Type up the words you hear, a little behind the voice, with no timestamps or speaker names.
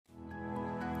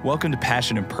Welcome to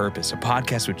Passion and Purpose, a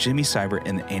podcast with Jimmy Seibert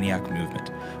and the Antioch Movement.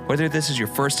 Whether this is your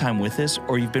first time with us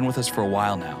or you've been with us for a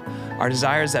while now, our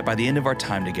desire is that by the end of our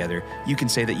time together, you can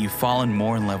say that you've fallen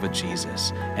more in love with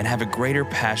Jesus and have a greater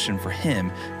passion for Him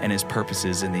and His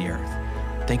purposes in the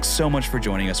earth. Thanks so much for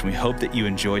joining us, and we hope that you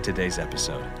enjoyed today's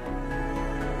episode.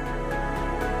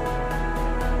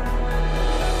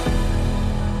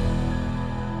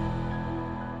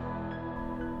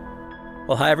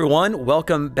 Well, hi, everyone.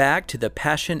 Welcome back to the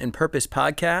Passion and Purpose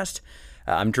podcast.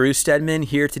 I'm Drew Stedman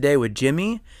here today with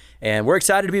Jimmy, and we're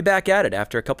excited to be back at it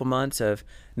after a couple months of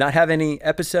not having any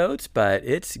episodes, but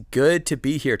it's good to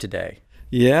be here today.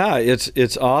 Yeah,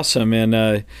 it's awesome.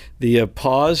 And the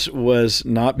pause was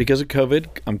not because of COVID.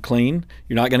 I'm clean.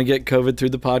 You're not going to get COVID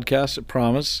through the podcast, I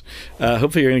promise.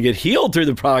 Hopefully you're going to get healed through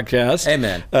the podcast.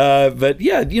 Amen. But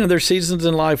yeah, there's seasons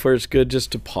in life where it's good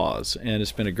just to pause. And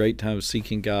it's been a great time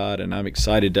seeking God. And I'm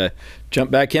excited to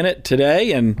jump back in it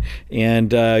today and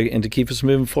to keep us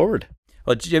moving forward.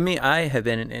 Well, Jimmy, I have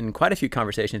been in quite a few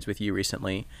conversations with you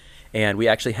recently. And we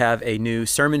actually have a new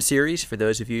sermon series for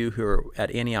those of you who are at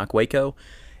Antioch Waco.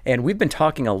 And we've been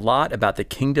talking a lot about the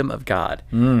kingdom of God.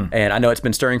 And I know it's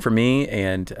been stirring for me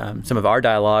and some of our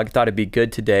dialogue. Thought it'd be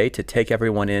good today to take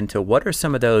everyone into what are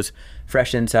some of those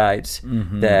fresh insights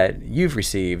that you've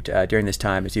received during this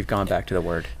time as you've gone back to the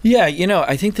Word. Yeah,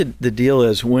 I think that the deal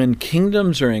is when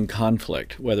kingdoms are in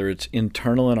conflict, whether it's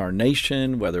internal in our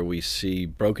nation, whether we see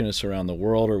brokenness around the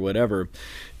world or whatever,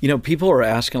 people are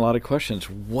asking a lot of questions.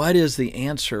 What is the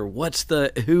answer?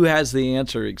 Who has the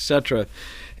answer, etc.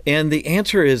 And the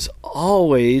answer has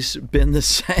always been the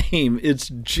same. It's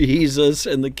Jesus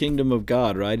and the kingdom of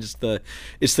God, right?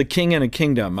 It's the king in a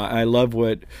kingdom. I love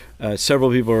what several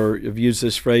people have used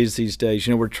this phrase these days.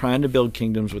 We're trying to build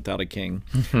kingdoms without a king,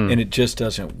 and it just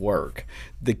doesn't work.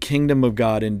 The kingdom of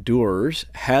God endures,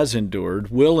 has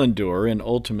endured, will endure, and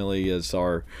ultimately is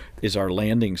our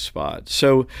landing spot.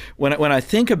 So when I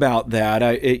think about that,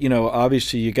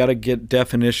 obviously you got to get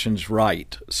definitions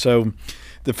right. So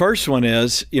the first one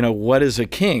is, what is a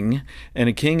king? And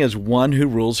a king is one who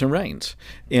rules and reigns.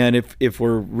 And if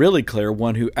we're really clear,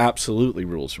 one who absolutely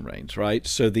rules and reigns, right?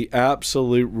 So the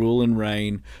absolute rule and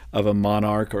reign of a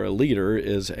monarch or a leader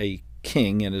is a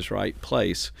king in his right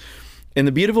place. And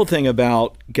the beautiful thing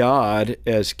about God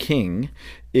as king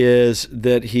is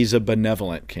that he's a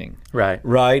benevolent king. Right.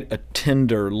 A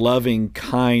tender, loving,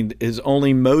 kind. His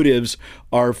only motives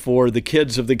are for the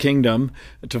kids of the kingdom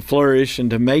to flourish and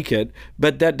to make it.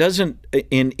 But that doesn't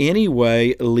in any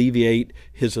way alleviate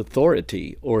his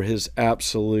authority or his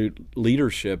absolute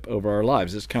leadership over our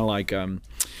lives. It's kind of like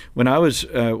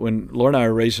when Laura and I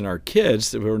were raising our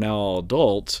kids, that were now all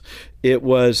adults, it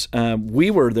was,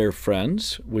 we were their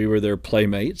friends, we were their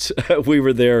playmates, we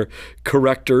were their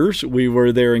correctors, we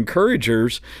were their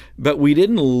encouragers, but we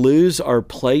didn't lose our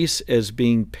place as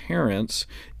being parents,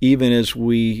 even as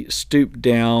we stooped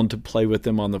down to play with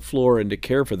them on the floor and to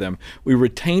care for them. We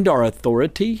retained our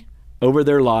authority over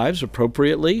their lives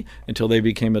appropriately until they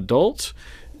became adults,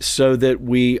 so that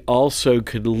we also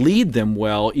could lead them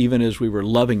well, even as we were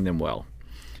loving them well.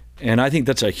 And I think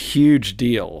that's a huge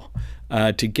deal.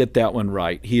 To get that one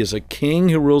right. He is a king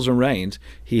who rules and reigns.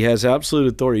 He has absolute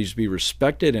authority to be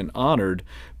respected and honored,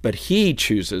 but he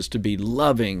chooses to be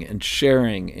loving and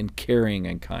sharing and caring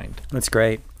and kind. That's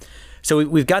great. So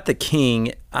we've got the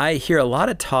king. I hear a lot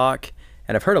of talk,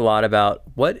 and I've heard a lot about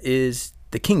what is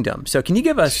the kingdom. So can you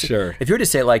give us, Sure. if you were to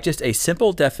say like just a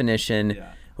simple definition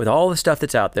with all the stuff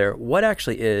that's out there, what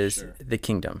actually is the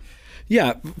kingdom?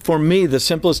 Yeah, for me, the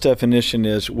simplest definition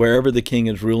is wherever the king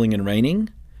is ruling and reigning,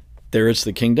 there is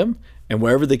the kingdom, and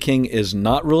wherever the king is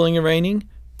not ruling and reigning,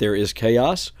 there is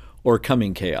chaos or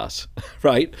coming chaos,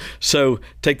 right? So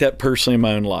take that personally in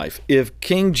my own life. If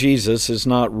King Jesus is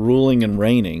not ruling and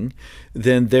reigning,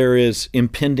 then there is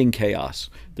impending chaos.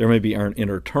 There may be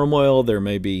inner turmoil, there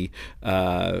may be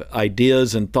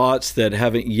ideas and thoughts that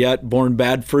haven't yet borne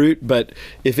bad fruit, but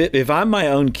if I'm my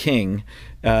own king,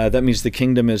 that means the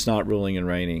kingdom is not ruling and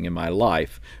reigning in my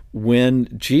life. When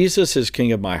Jesus is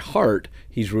king of my heart,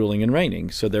 he's ruling and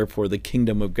reigning. So therefore, the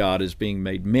kingdom of God is being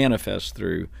made manifest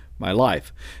through my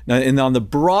life. Now, and on the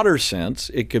broader sense,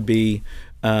 it could be,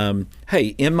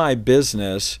 hey, in my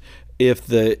business, if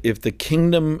the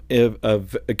kingdom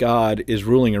of God is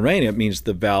ruling and reigning, it means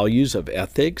the values of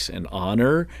ethics and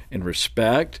honor and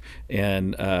respect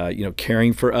and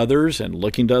caring for others and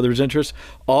looking to others' interests.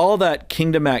 All that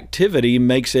kingdom activity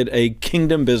makes it a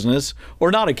kingdom business or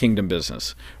not a kingdom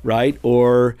business, right?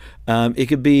 Or it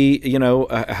could be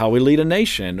how we lead a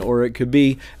nation, or it could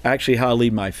be actually how I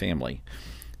lead my family.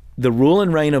 The rule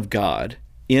and reign of God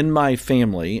in my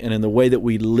family and in the way that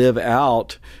we live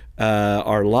out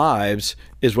our lives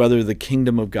is whether the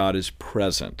kingdom of God is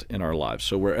present in our lives.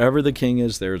 So wherever the king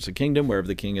is, there is a kingdom. Wherever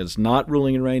the king is not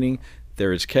ruling and reigning,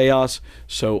 there is chaos.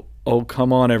 So, oh,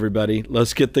 come on, everybody.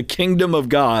 Let's get the kingdom of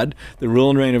God, the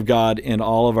rule and reign of God in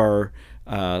all of our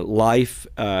life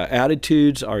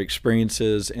attitudes, our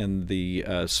experiences, and the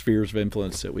spheres of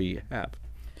influence that we have.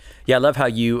 Yeah, I love how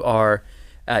you are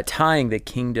tying the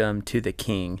kingdom to the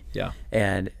king. Yeah.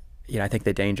 And I think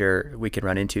the danger we can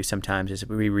run into sometimes is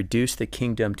we reduce the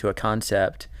kingdom to a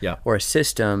concept or a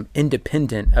system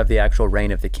independent of the actual reign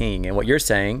of the king. And what you're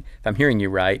saying, if I'm hearing you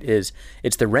right, is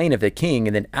it's the reign of the king,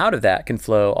 and then out of that can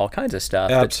flow all kinds of stuff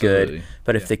that's good.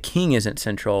 But if the king isn't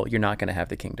central, you're not going to have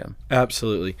the kingdom.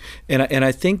 Absolutely. And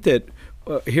I think that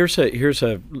here's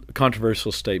a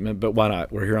controversial statement, but why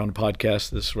not? We're here on a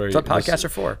podcast. This is where that's what podcasts are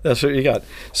for. That's what you got.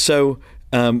 So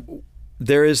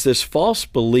there is this false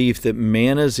belief that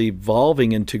man is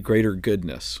evolving into greater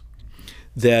goodness,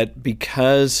 that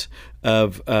because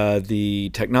of the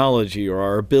technology or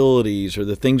our abilities or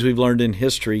the things we've learned in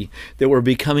history, that we're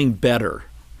becoming better.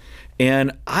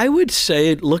 And I would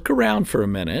say, look around for a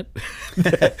minute.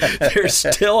 There's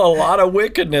still a lot of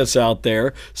wickedness out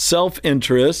there,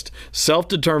 self-interest,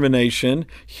 self-determination,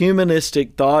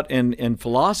 humanistic thought and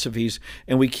philosophies.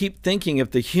 And we keep thinking if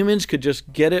the humans could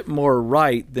just get it more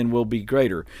right, then we'll be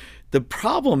greater. The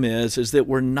problem is that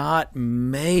we're not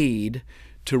made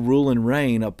to rule and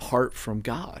reign apart from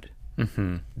God.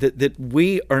 Mm-hmm. That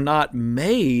we are not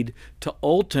made to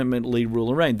ultimately rule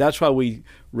and reign. That's why we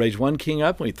raise one king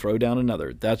up and we throw down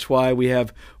another. That's why we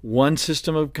have one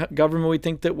system of government we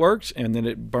think that works, and then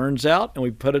it burns out and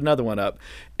we put another one up.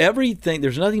 Everything,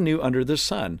 there's nothing new under the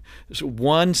sun. So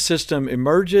one system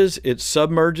emerges, it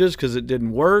submerges because it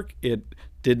didn't work,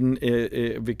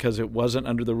 because it wasn't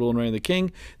under the rule and reign of the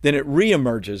king, then it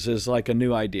reemerges as like a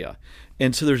new idea.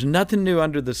 And so there's nothing new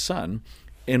under the sun.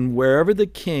 And wherever the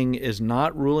king is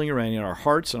not ruling and reigning in our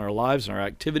hearts and our lives and our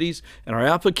activities and our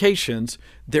applications,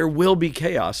 there will be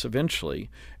chaos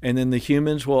eventually. And then the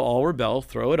humans will all rebel,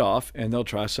 throw it off, and they'll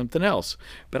try something else.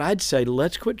 But I'd say,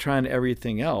 let's quit trying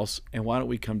everything else, and why don't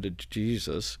we come to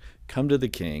Jesus, come to the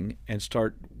king, and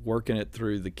start working it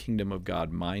through the kingdom of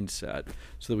God mindset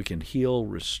so that we can heal,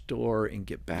 restore, and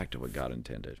get back to what God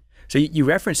intended. So you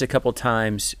referenced a couple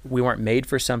times we weren't made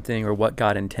for something or what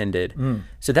God intended.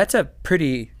 So that's a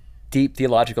pretty deep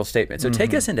theological statement. So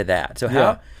take us into that. So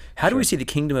how do we see the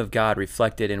kingdom of God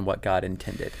reflected in what God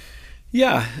intended?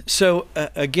 Yeah. So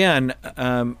again,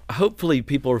 hopefully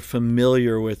people are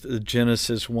familiar with the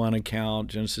Genesis 1 account,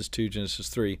 Genesis 2, Genesis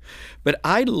 3. But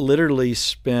I literally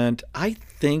spent, I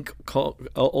think,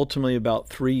 ultimately about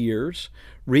 3 years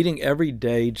reading every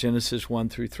day Genesis 1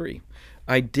 through 3.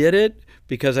 I did it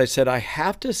because I said I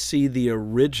have to see the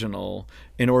original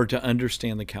in order to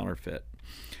understand the counterfeit.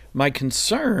 My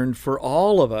concern for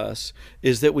all of us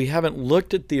is that we haven't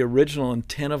looked at the original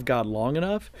intent of God long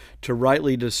enough to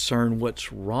rightly discern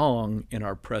what's wrong in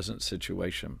our present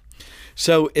situation.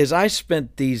 So as I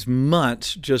spent these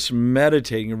months just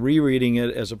meditating and rereading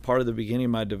it as a part of the beginning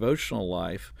of my devotional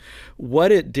life,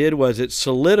 what it did was it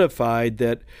solidified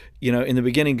that, in the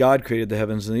beginning God created the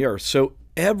heavens and the earth. So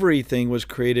everything was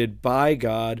created by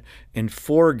God and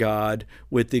for God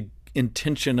with the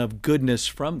intention of goodness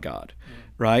from God.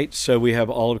 Right? So we have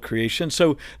all of creation.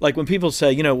 So like when people say,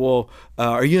 are you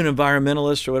an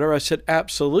environmentalist or whatever? I said,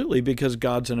 absolutely, because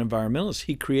God's an environmentalist.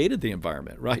 He created the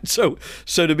environment, right? So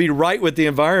to be right with the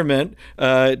environment,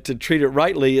 to treat it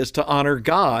rightly is to honor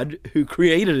God who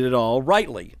created it all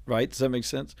rightly, right? Does that make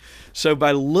sense? So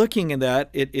by looking at that,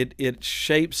 it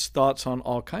shapes thoughts on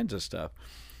all kinds of stuff.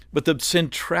 But the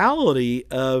centrality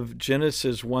of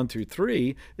Genesis 1 through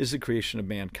 3 is the creation of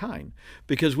mankind,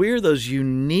 because we are those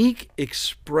unique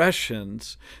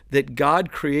expressions that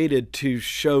God created to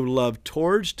show love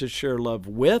towards, to share love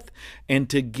with, and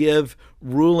to give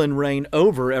rule and reign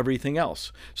over everything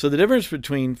else. So the difference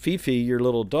between Fifi, your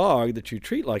little dog that you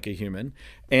treat like a human,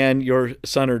 and your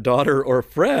son or daughter or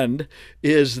friend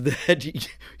is that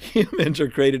humans are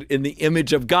created in the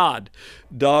image of God.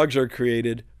 Dogs are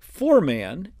created for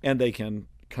man, and they can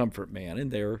comfort man, and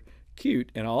they're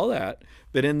cute and all that.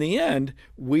 But in the end,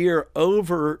 we are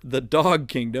over the dog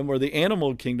kingdom or the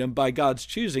animal kingdom by God's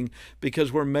choosing,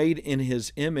 because we're made in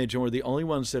his image, and we're the only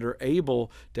ones that are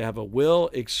able to have a will,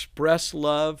 express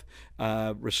love,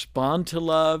 respond to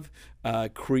love,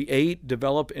 create,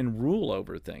 develop, and rule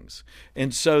over things.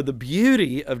 And so the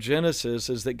beauty of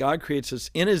Genesis is that God creates us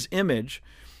in his image.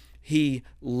 He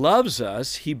loves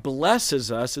us, he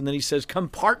blesses us, and then he says, come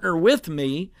partner with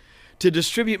me to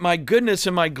distribute my goodness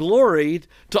and my glory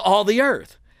to all the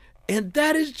earth. And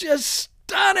that is just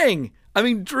stunning. I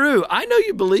mean, Drew, I know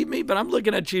you believe me, but I'm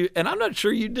looking at you and I'm not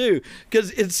sure you do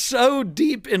because it's so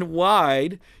deep and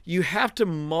wide, you have to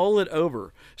mull it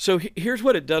over. So here's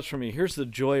what it does for me. Here's the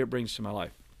joy it brings to my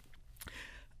life.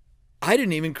 I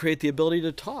didn't even create the ability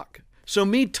to talk. So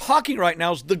me talking right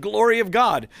now is the glory of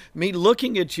God. Me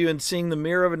looking at you and seeing the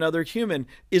mirror of another human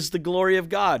is the glory of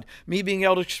God. Me being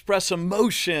able to express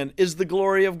emotion is the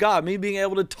glory of God. Me being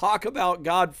able to talk about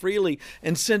God freely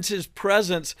and sense his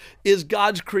presence is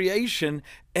God's creation.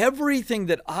 Everything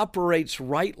that operates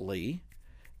rightly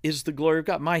is the glory of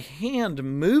God. My hand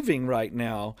moving right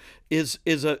now is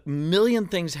a million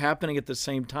things happening at the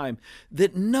same time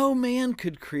that no man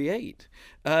could create.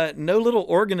 No little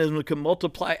organism can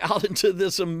multiply out into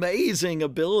this amazing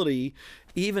ability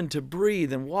even to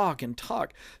breathe and walk and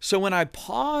talk. So when I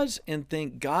pause and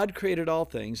think God created all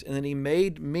things and then he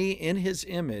made me in his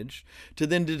image to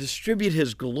distribute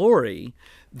his glory,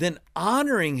 then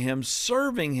honoring him,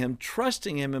 serving him,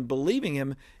 trusting him, and believing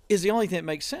him is the only thing that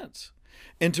makes sense.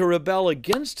 And to rebel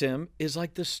against him is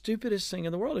like the stupidest thing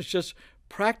in the world. It's just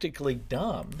practically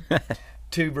dumb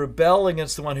to rebel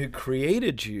against the one who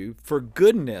created you for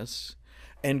goodness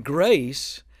and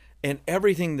grace and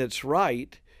everything that's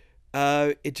right.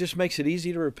 It just makes it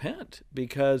easy to repent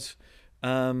because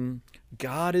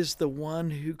God is the one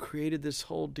who created this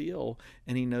whole deal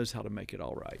and he knows how to make it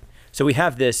all right. So we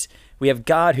have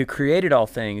God who created all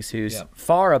things, who's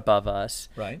far above us,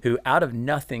 right, who out of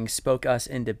nothing spoke us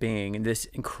into being, and this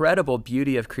incredible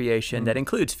beauty of creation that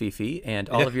includes Fifi and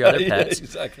all of your other pets.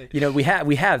 Exactly. You know, we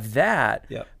have that,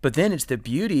 Yep. but then it's the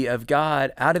beauty of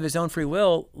God out of his own free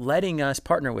will letting us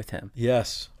partner with him.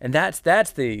 Yes. And that's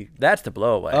the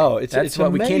blow away. Oh, it's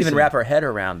what we can't even amazing. wrap our head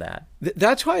around that.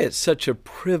 That's why it's such a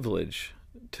privilege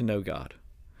to know God.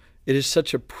 It is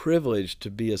such a privilege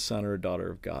to be a son or a daughter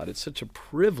of God. It's such a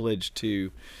privilege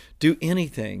to do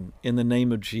anything in the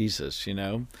name of Jesus, you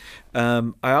know.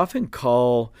 I often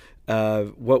call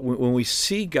when we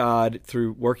see God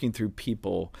working through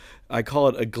people, I call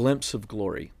it a glimpse of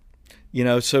glory. You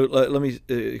know, so let me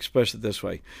express it this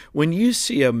way. When you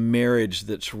see a marriage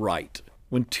that's right,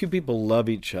 when two people love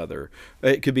each other,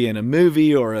 it could be in a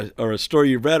movie or a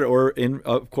story you've read, or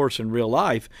of course in real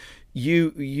life,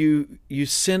 you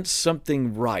sense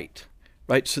something right?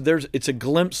 So it's a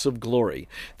glimpse of glory.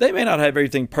 They may not have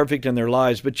everything perfect in their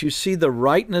lives, but you see the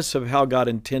rightness of how God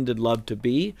intended love to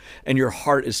be, and your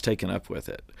heart is taken up with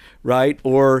it, right?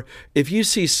 Or if you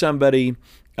see somebody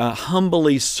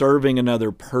humbly serving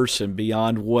another person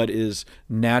beyond what is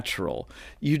natural,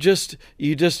 you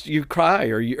cry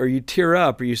or you tear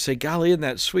up or you say, golly, isn't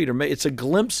that sweet? Or it's a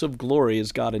glimpse of glory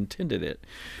as God intended it.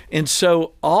 And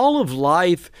so all of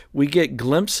life, we get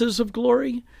glimpses of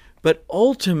glory, but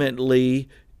ultimately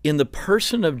in the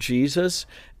person of Jesus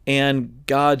and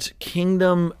God's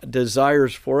kingdom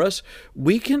desires for us,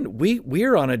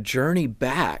 we're on a journey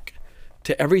back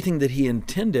to everything that he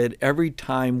intended every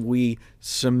time we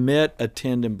submit,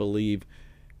 attend, and believe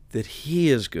that he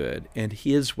is good and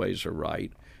his ways are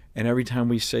right. And every time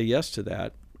we say yes to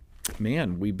that,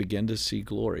 man, we begin to see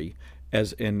glory.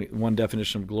 As in one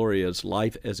definition of glory is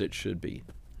life as it should be.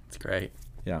 It's great.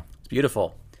 Yeah. It's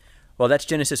beautiful. Well, that's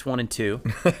Genesis 1 and 2.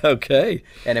 Okay.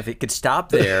 And if it could stop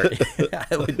there,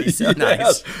 it would be so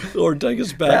nice. Yes. Lord, take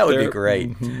us back That would there. be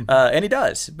great. And he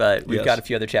does, but we've Yes. got a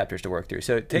few other chapters to work through.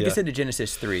 So take us into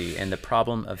Genesis 3 and the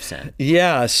problem of sin.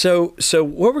 Yeah, so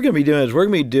what we're going to be doing is we're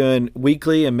going to be doing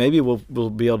weekly, and maybe we'll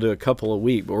be able to do a couple a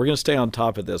week, but we're going to stay on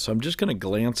top of this. So I'm just going to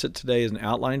glance at today as an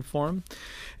outline form.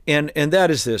 And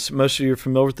that is this. Most of you are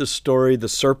familiar with the story. The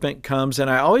serpent comes, and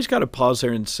I always got to pause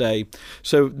there and say,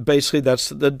 so basically that's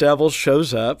the devil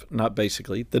shows up, not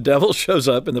basically, the devil shows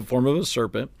up in the form of a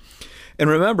serpent. And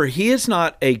remember, he is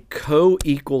not a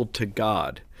co-equal to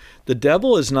God. The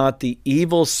devil is not the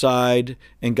evil side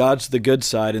and God's the good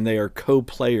side, and they are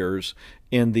co-players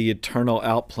in the eternal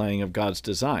outplaying of God's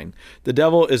design. The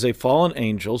devil is a fallen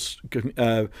angel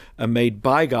made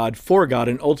by God, for God,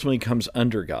 and ultimately comes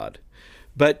under God.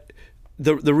 But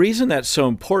the reason that's so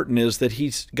important is that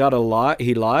he's got a lie.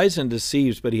 He lies and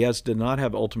deceives, but he did not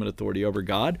have ultimate authority over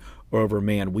God or over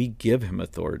man. We give him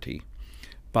authority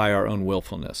by our own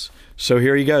willfulness. So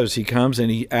here he goes. He comes and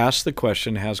he asks the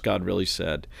question, has God really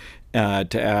said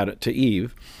to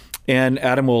Eve? And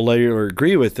Adam will later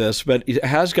agree with this, but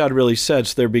has God really said?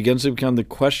 So there begins to become the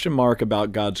question mark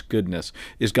about God's goodness.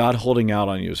 Is God holding out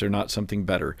on you? Is there not something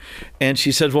better? And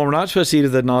she says, well, we're not supposed to eat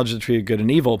of the knowledge of the tree of good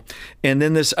and evil. And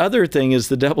then this other thing is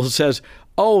the devil says,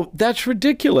 Oh, that's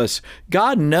ridiculous.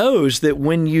 God knows that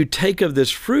when you take of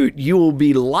this fruit, you will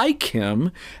be like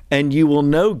him and you will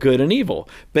know good and evil.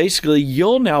 Basically,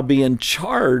 you'll now be in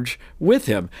charge with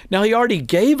him. Now, he already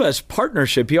gave us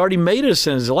partnership. He already made us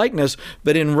in his likeness,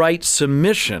 but in right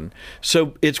submission.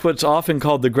 So it's what's often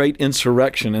called the great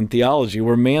insurrection in theology,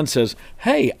 where man says,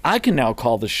 hey, I can now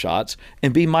call the shots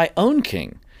and be my own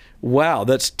king. Wow,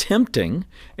 that's tempting,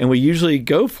 and we usually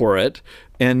go for it,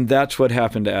 and that's what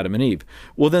happened to Adam and Eve.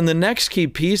 Well, then the next key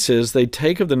piece is they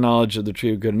take of the knowledge of the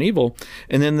tree of good and evil,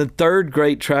 and then the third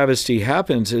great travesty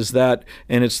happens is that,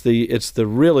 and it's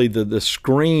the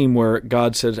scream where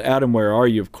God says, Adam, where are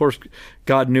you? Of course,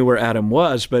 God knew where Adam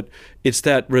was, but it's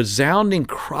that resounding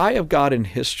cry of God in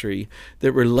history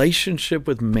that relationship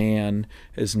with man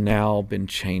has now been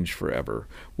changed forever.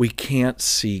 We can't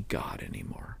see God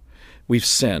anymore. We've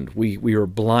sinned. We are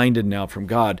blinded now from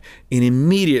God. And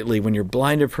immediately when you're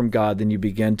blinded from God, then you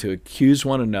begin to accuse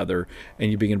one another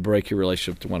and you begin to break your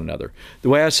relationship to one another. The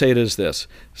way I say it is this: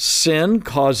 sin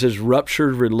causes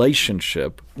ruptured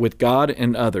relationship with God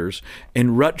and others,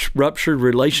 and ruptured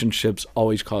relationships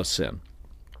always cause sin.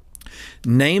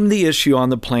 Name the issue on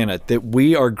the planet that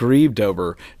we are grieved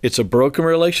over. It's a broken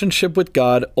relationship with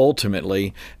God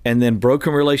ultimately, and then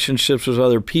broken relationships with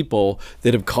other people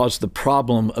that have caused the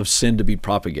problem of sin to be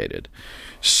propagated.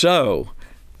 So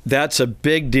that's a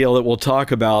big deal that we'll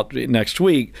talk about next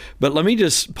week. But let me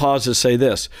just pause to say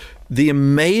this. The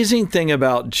amazing thing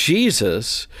about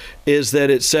Jesus is that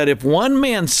it said if one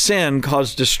man's sin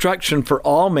caused destruction for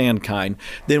all mankind,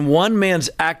 then one man's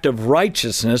act of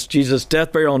righteousness, Jesus'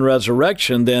 death, burial, and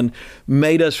resurrection, then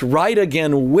made us right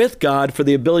again with God for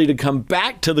the ability to come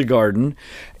back to the garden,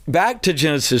 back to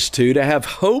Genesis 2, to have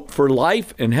hope for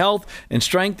life and health and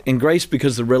strength and grace,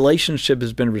 because the relationship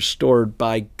has been restored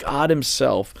by God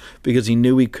himself, because he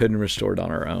knew we couldn't restore it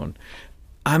on our own.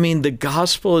 I mean, the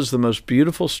gospel is the most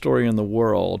beautiful story in the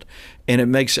world, and it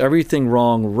makes everything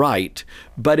wrong right.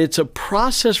 But it's a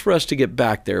process for us to get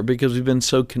back there, because we've been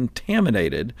so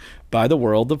contaminated by the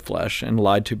world, the flesh, and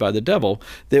lied to by the devil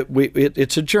that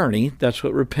it's a journey. That's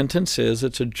what repentance is.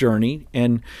 It's a journey.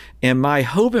 And my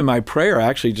hope and my prayer,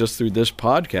 actually, just through this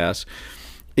podcast,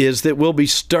 is that we'll be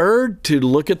stirred to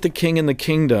look at the King and the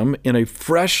kingdom in a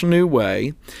fresh new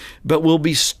way, but we'll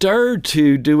be stirred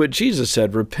to do what Jesus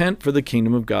said, repent, for the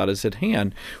kingdom of God is at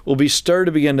hand. We'll be stirred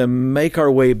to begin to make our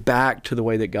way back to the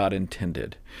way that God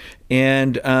intended.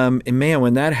 And man,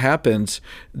 when that happens,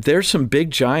 there's some big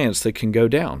giants that can go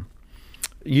down.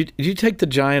 You take the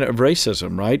giant of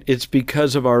racism, right? It's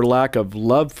because of our lack of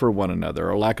love for one another,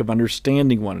 our lack of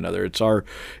understanding one another. It's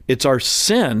our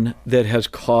sin that has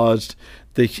caused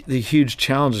the huge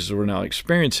challenges that we're now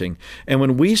experiencing. And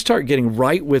when we start getting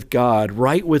right with God,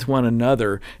 right with one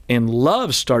another, and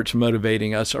love starts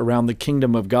motivating us around the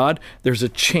kingdom of God, there's a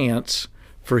chance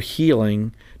for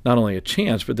healing. Not only a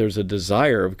chance, but there's a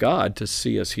desire of God to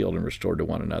see us healed and restored to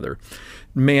one another.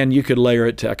 Man, you could layer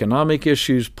it to economic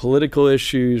issues, political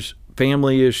issues,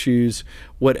 family issues,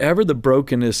 whatever the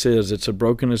brokenness is, it's a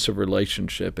brokenness of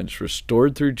relationship, and it's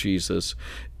restored through Jesus.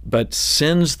 But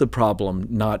sin's the problem,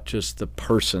 not just the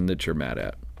person that you're mad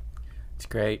at. It's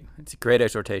great. It's a great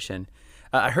exhortation.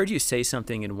 I heard you say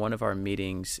something in one of our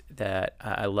meetings that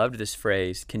I loved this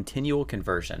phrase, continual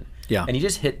conversion. Yeah. And you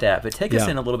just hit that, but take us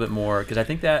in a little bit more, because I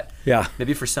think that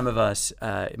maybe for some of us,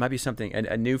 it might be something,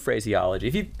 a new phraseology.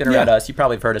 If you've been around us, you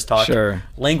probably have heard us talk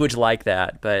language like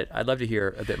that, but I'd love to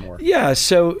hear a bit more. Yeah,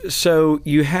 so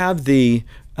you have the,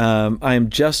 I am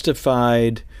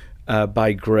justified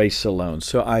by grace alone.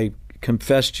 So I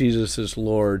confess Jesus as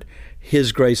Lord.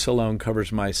 His grace alone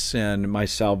covers my sin. My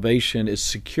salvation is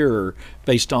secure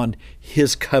based on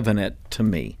his covenant to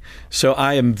me. So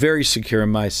I am very secure in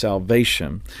my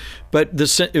salvation. But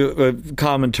the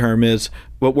common term is,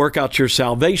 well, work out your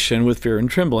salvation with fear and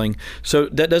trembling. So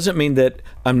that doesn't mean that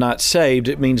I'm not saved.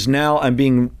 It means now I'm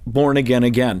being born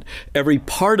again. Every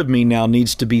part of me now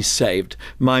needs to be saved.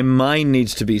 My mind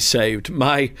needs to be saved.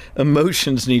 My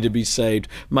emotions need to be saved.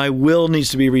 My will needs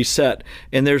to be reset.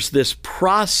 And there's this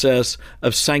process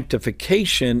of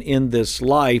sanctification in this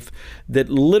life that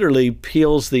literally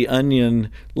peels the onion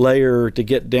layer to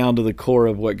get down to the core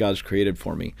of what God's created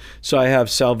for me. So I have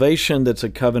salvation that's a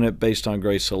covenant based on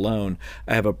grace alone.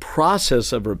 I have a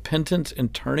process of repentance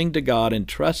and turning to God and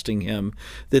trusting him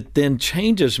that then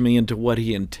changes me into what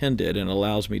he intended and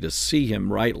allows me to see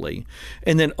him rightly.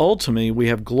 And then ultimately we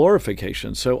have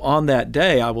glorification. So on that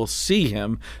day I will see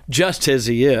him just as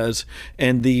he is,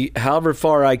 and however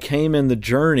far I came in the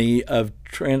journey of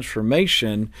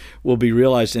transformation will be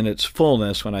realized in its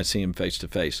fullness when I see him face to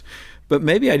face. But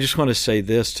maybe I just want to say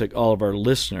this to all of our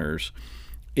listeners.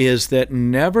 is that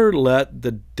never let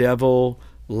the devil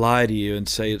lie to you and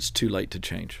say it's too late to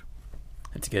change.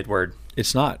 That's a good word.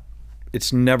 It's not.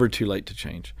 It's never too late to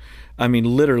change. I mean,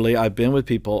 literally, I've been with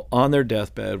people on their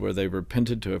deathbed where they've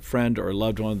repented to a friend or a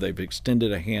loved one. They've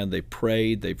extended a hand. They've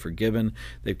prayed. They've forgiven.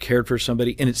 They've cared for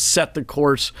somebody. And it's set the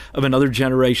course of another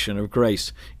generation of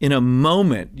grace. In a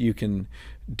moment, you can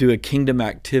do a kingdom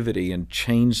activity and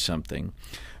change something.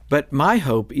 But my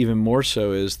hope, even more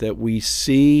so, is that we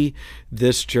see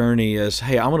this journey as,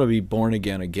 hey, I want to be born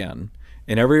again.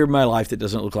 In every area of my life that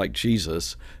doesn't look like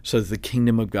Jesus, so that the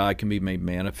kingdom of God can be made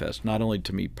manifest, not only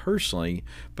to me personally,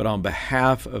 but on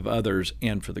behalf of others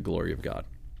and for the glory of God.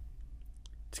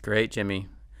 It's great, Jimmy.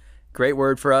 Great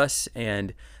word for us.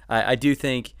 And I do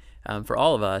think for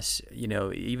all of us,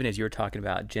 even as you were talking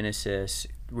about Genesis,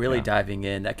 really diving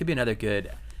in, that could be another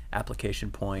good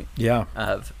application point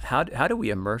of how do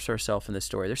we immerse ourselves in the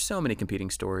story. There's so many competing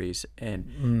stories,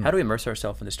 and how do we immerse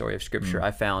ourselves in the story of Scripture?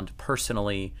 I found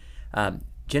personally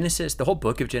Genesis, the whole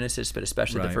book of Genesis, but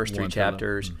especially the first 3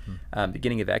 chapters,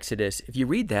 beginning of Exodus, if you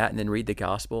read that and then read the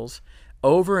Gospels,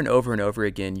 over and over and over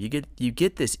again, you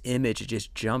get this image that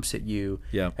just jumps at you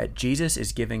that Jesus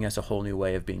is giving us a whole new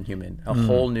way of being human, a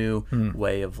whole new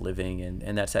way of living,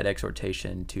 and that's that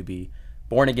exhortation to be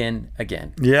born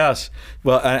again. Yes.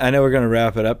 Well, I know we're going to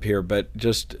wrap it up here, but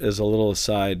just as a little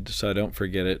aside, so I don't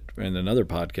forget it in another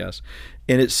podcast.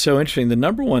 And it's so interesting. The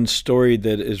number one story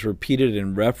that is repeated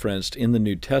and referenced in the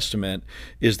New Testament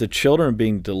is the children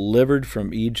being delivered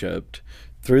from Egypt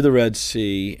through the Red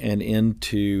Sea and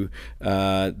into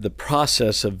the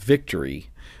process of victory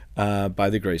by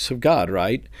the grace of God,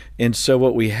 right? And so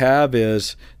what we have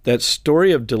is that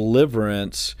story of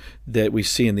deliverance that we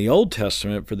see in the Old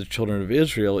Testament for the children of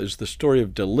Israel is the story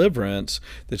of deliverance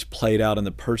that's played out in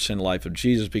the person and life of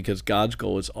Jesus, because God's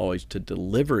goal is always to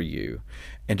deliver you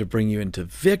and to bring you into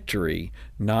victory,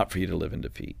 not for you to live in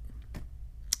defeat.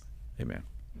 Amen.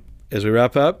 As we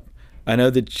wrap up, I know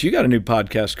that you got a new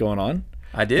podcast going on.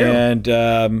 I do. And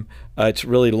it's a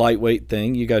really lightweight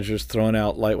thing. You guys are just throwing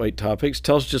out lightweight topics.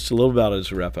 Tell us just a little about it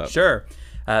as we wrap up. Sure.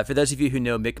 For those of you who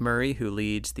know Mick Murray, who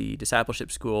leads the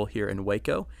discipleship school here in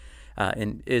Waco,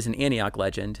 and is an Antioch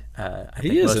legend. I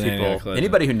think most people,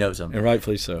 anybody who knows him. And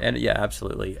rightfully so. And yeah,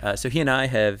 absolutely. So he and I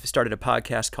have started a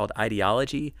podcast called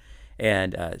Ideology.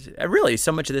 And really,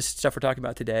 so much of this stuff we're talking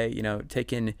about today,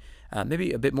 taking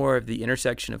maybe a bit more of the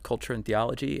intersection of culture and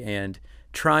theology and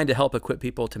trying to help equip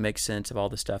people to make sense of all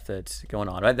the stuff that's going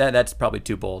on. Right? That's probably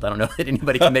too bold. I don't know that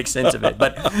anybody can make sense of it,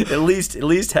 but at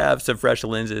least have some fresh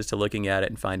lenses to looking at it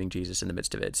and finding Jesus in the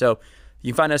midst of it. So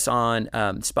you can find us on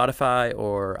Spotify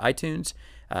or iTunes,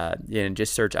 and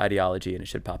just search Ideology and it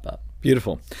should pop up.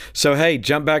 Beautiful. So, hey,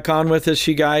 jump back on with us,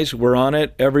 you guys. We're on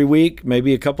it every week,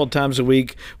 maybe a couple times a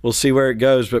week. We'll see where it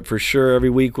goes, but for sure every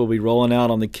week we'll be rolling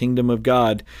out on the kingdom of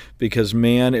God, because,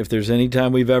 man, if there's any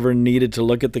time we've ever needed to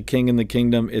look at the king and the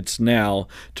kingdom, it's now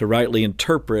to rightly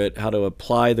interpret how to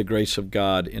apply the grace of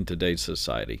God in today's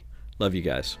society. Love you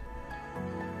guys.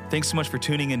 Thanks so much for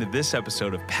tuning into this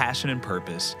episode of Passion and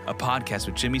Purpose, a podcast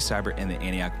with Jimmy Seibert and the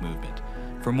Antioch Movement.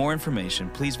 For more information,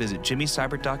 please visit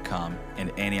jimmyseibert.com and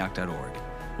antioch.org.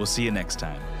 We'll see you next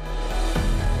time.